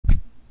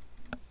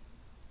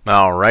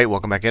Alright,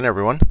 welcome back in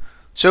everyone.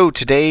 So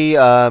today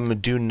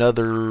do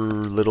another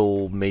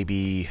little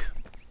maybe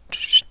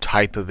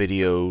type of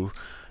video.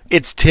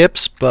 It's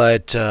tips,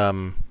 but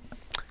I'm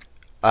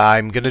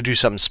going to do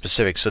something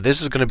specific. So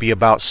this is going to be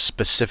about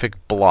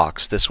specific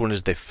blocks. This one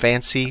is the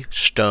fancy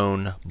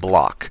stone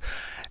block.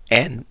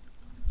 And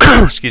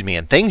excuse me,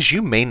 and things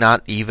you may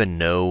not even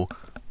know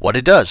what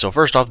it does. So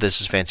first off,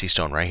 this is fancy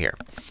stone right here.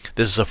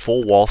 This is a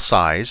full wall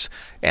size,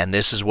 and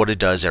this is what it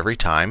does every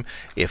time.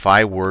 If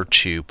I were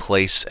to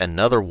place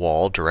another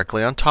wall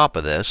directly on top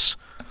of this,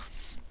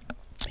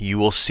 you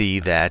will see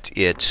that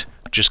it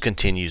just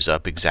continues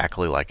up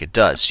exactly like it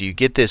does. So you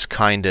get this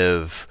kind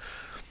of,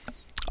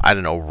 I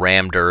don't know,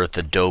 rammed earth,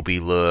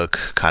 adobe look,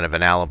 kind of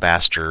an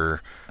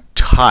alabaster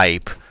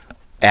type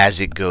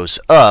as it goes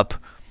up.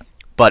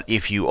 But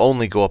if you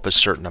only go up a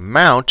certain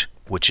amount,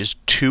 which is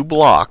 2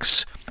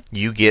 blocks,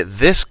 you get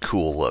this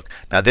cool look.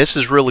 Now this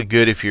is really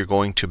good if you're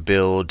going to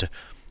build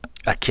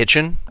a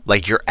kitchen,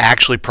 like you're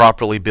actually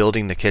properly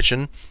building the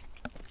kitchen.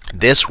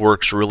 This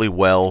works really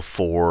well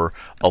for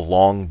a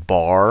long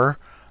bar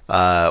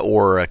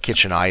or a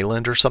kitchen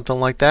island or something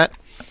like that.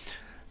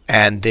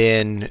 And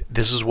then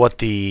this is what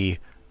the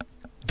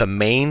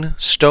main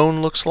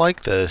stone looks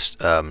like.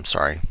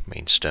 The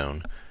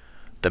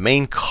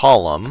main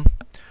column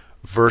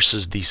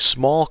versus the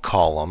small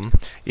column.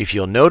 If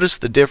you'll notice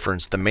the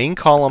difference, the main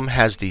column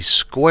has these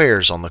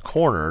squares on the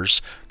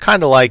corners,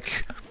 kind of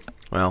like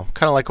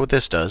what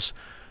this does,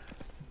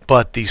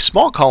 but the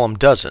small column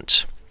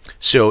doesn't.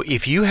 So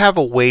if you have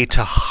a way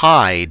to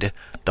hide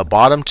the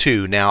bottom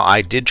 2, now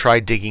I did try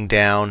digging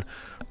down,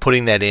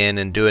 putting that in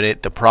and doing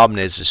it. The problem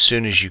is as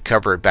soon as you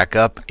cover it back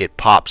up, it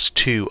pops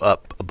 2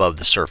 up above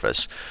the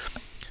surface.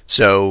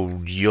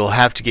 So you'll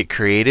have to get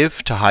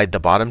creative to hide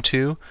the bottom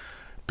 2,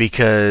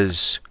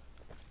 because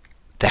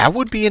that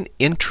would be an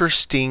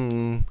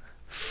interesting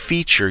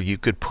feature you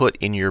could put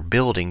in your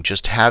building,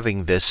 just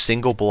having this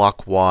single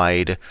block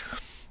wide,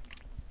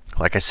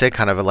 like I said,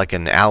 kind of like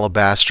an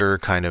alabaster,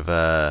 kind of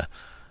a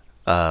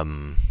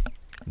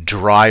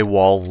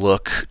drywall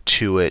look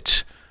to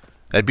it.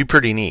 That'd be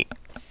pretty neat.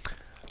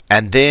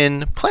 And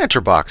then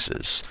planter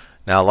boxes.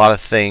 Now a lot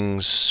of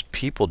things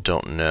people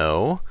don't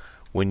know,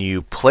 when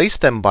you place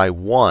them by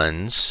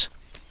ones,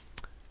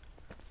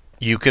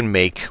 you can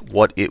make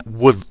what it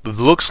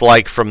looks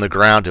like from the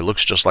ground. It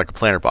looks just like a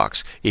planter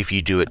box. If you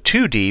do it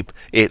too deep,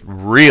 it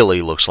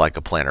really looks like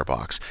a planter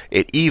box.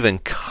 It even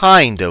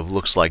kind of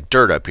looks like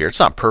dirt up here. It's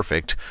not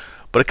perfect,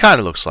 but it kind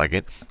of looks like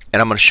it.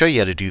 And I'm going to show you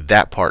how to do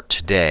that part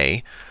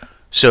today.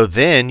 So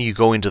then you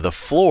go into the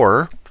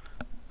floor.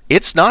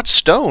 It's not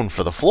stone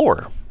for the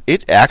floor.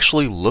 It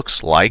actually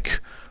looks like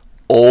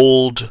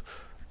old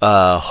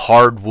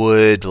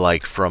hardwood,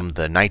 like from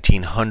the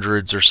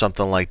 1900s or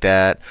something like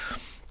that.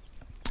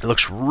 It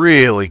looks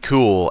really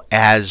cool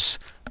as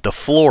the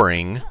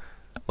flooring,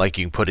 like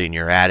you can put it in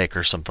your attic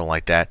or something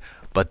like that.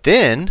 But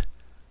then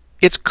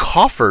it's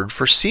coffered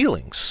for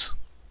ceilings.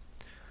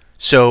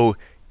 So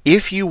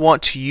if you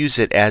want to use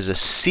it as a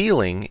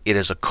ceiling, it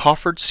is a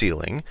coffered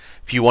ceiling.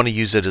 If you want to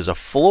use it as a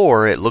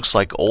floor, it looks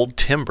like old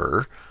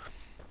timber.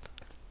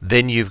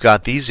 Then you've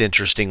got these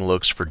interesting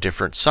looks for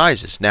different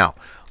sizes. Now,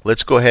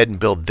 let's go ahead and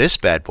build this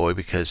bad boy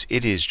because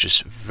it is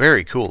just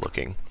very cool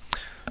looking.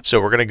 So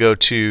we're going to go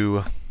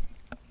to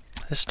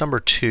this number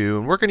 2,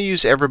 and we're going to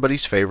use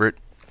everybody's favorite.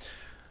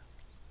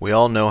 We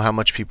all know how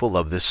much people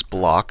love this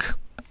block.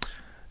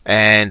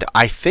 And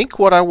I think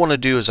what I want to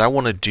do is I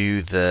want to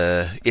do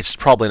it's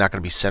probably not going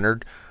to be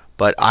centered,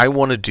 but I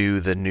want to do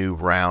the new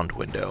round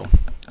window.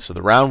 So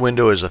the round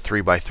window is a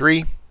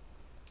 3x3.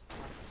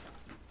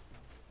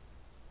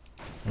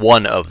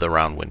 One of the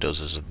round windows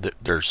is,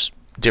 there's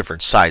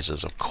different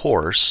sizes, of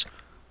course.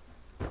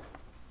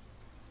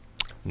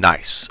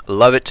 Nice.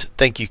 Love it.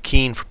 Thank you,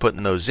 Keen, for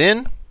putting those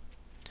in.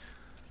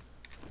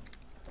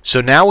 So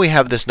now we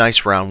have this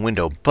nice round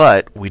window,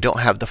 but we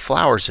don't have the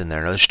flowers in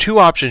there. Now there's 2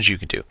 options you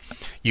can do.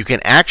 You can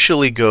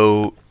actually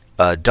go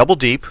double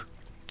deep,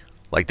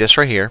 like this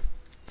right here.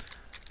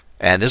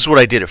 And this is what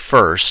I did at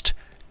first.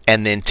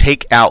 And then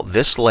take out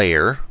this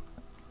layer,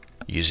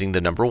 using the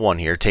number 1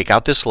 here. Take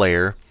out this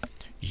layer.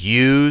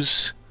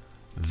 Use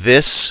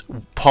this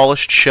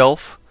polished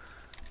shelf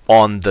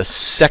on the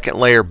second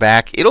layer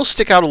back. It'll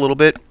stick out a little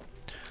bit.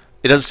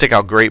 It doesn't stick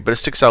out great, but it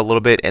sticks out a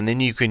little bit. And then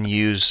you can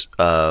use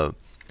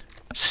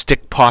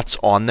stick pots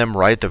on them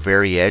right at the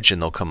very edge,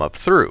 and they'll come up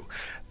through.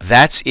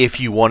 That's if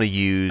you want to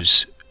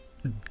use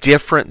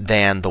different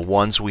than the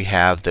ones we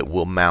have that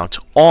will mount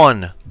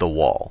on the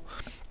wall.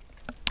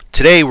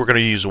 Today we're going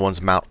to use the ones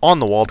that mount on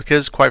the wall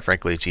because, quite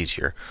frankly, it's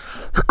easier.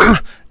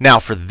 Now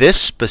for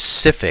this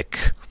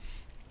specific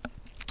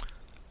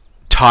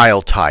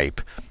tile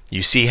type,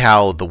 you see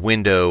how the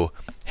window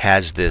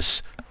has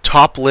this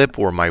top lip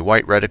where my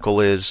white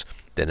reticle is,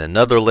 then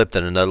another lip,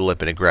 and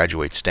it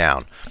graduates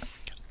down.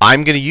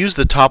 I'm going to use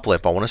the top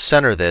lip. I want to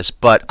center this,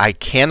 but I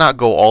cannot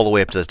go all the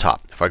way up to the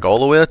top. If I go all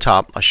the way to the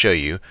top, I'll show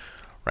you.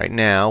 Right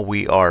now,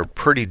 we are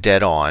pretty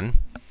dead on.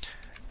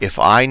 If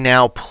I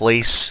now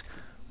place,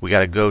 we got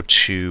to go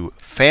to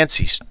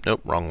fancy, nope,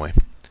 wrong way.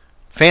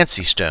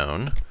 fancy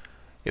stone.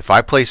 If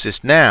I place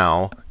this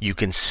now, you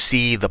can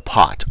see the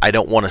pot. I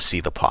don't want to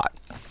see the pot.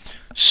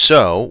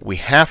 So we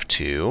have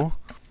to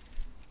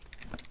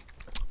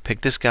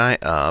pick this guy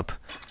up.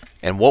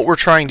 And what we're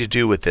trying to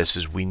do with this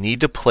is we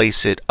need to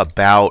place it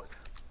about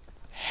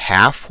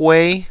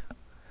halfway.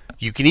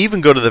 You can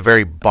even go to the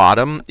very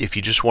bottom if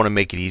you just want to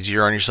make it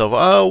easier on yourself.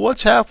 Oh,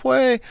 what's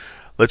halfway?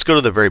 Let's go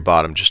to the very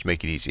bottom just to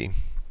make it easy.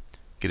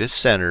 Get it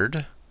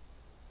centered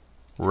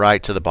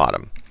right to the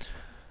bottom.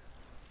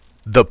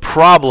 The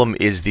problem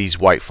is these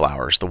white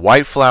flowers. The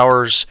white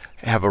flowers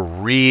have a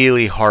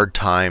really hard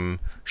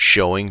time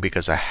showing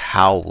because of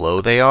how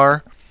low they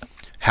are,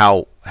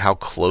 how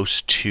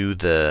close to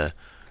the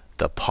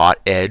pot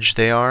edge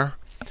they are.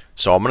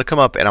 So I'm going to come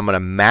up and I'm going to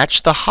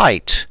match the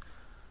height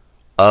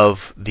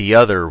of the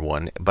other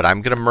one, but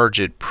I'm going to merge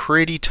it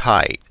pretty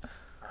tight.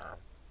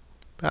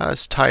 About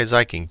as tight as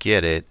I can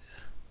get it.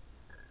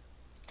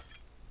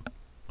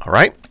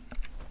 Alright.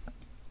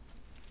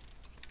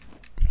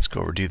 Let's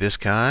go over do this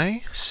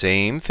guy.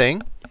 Same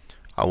thing.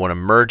 I want to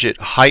merge it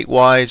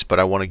height-wise, but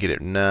I want to get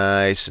it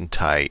nice and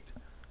tight.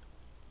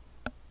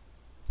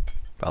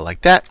 About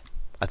like that.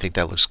 I think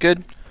that looks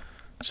good.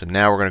 So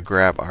now we're going to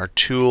grab our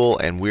tool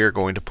and we're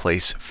going to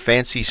place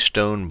fancy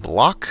stone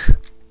block.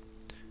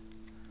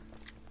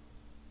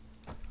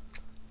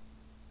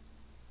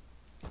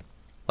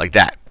 Like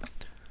that.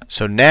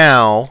 So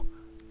now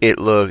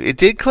it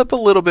did clip a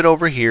little bit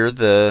over here.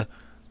 The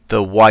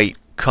white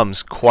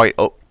comes quite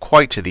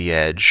to the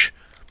edge.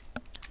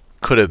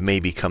 Could have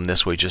maybe come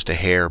this way just a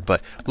hair,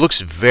 but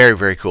looks very,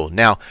 very cool.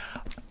 Now,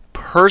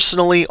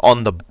 personally,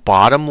 on the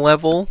bottom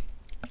level,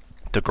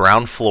 the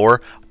ground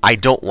floor, I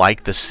don't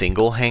like the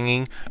single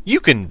hanging. You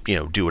can,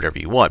 do whatever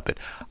you want, but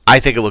I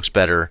think it looks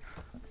better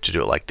to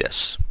do it like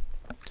this.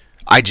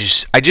 I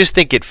just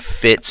think it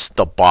fits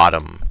the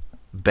bottom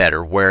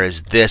better,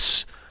 whereas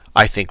this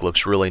I think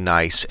looks really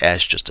nice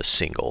as just a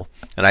single.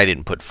 And I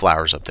didn't put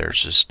flowers up there.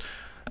 It's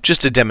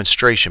just a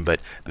demonstration, but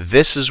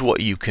this is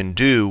what you can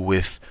do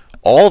with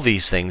all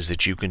these things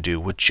that you can do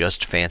with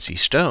just fancy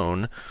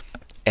stone,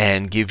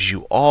 and gives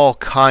you all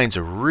kinds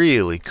of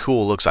really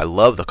cool looks. I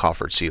love the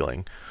coffered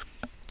ceiling.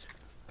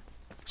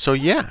 So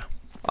yeah,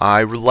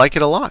 I like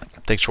it a lot.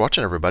 Thanks for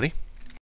watching, everybody.